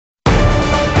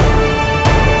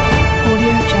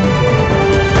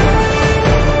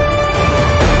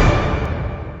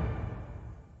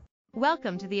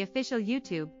Welcome to the official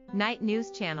YouTube Night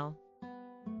News channel.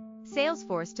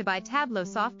 Salesforce to buy Tableau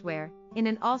Software in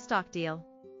an all-stock deal.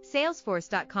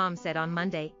 Salesforce.com said on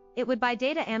Monday it would buy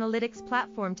data analytics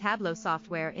platform Tableau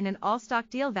Software in an all-stock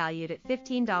deal valued at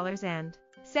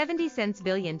 $15.70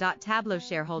 billion. Tableau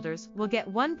shareholders will get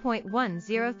 1.103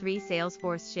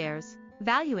 Salesforce shares,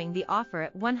 valuing the offer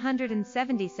at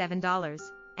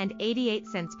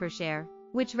 $177.88 per share,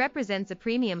 which represents a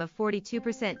premium of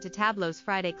 42% to Tableau's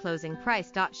Friday closing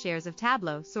price. Shares of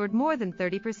Tableau soared more than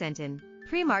 30% in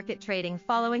pre-market trading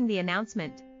following the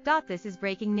announcement. This is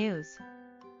breaking news.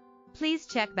 Please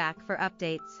check back for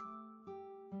updates.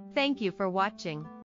 Thank you for watching.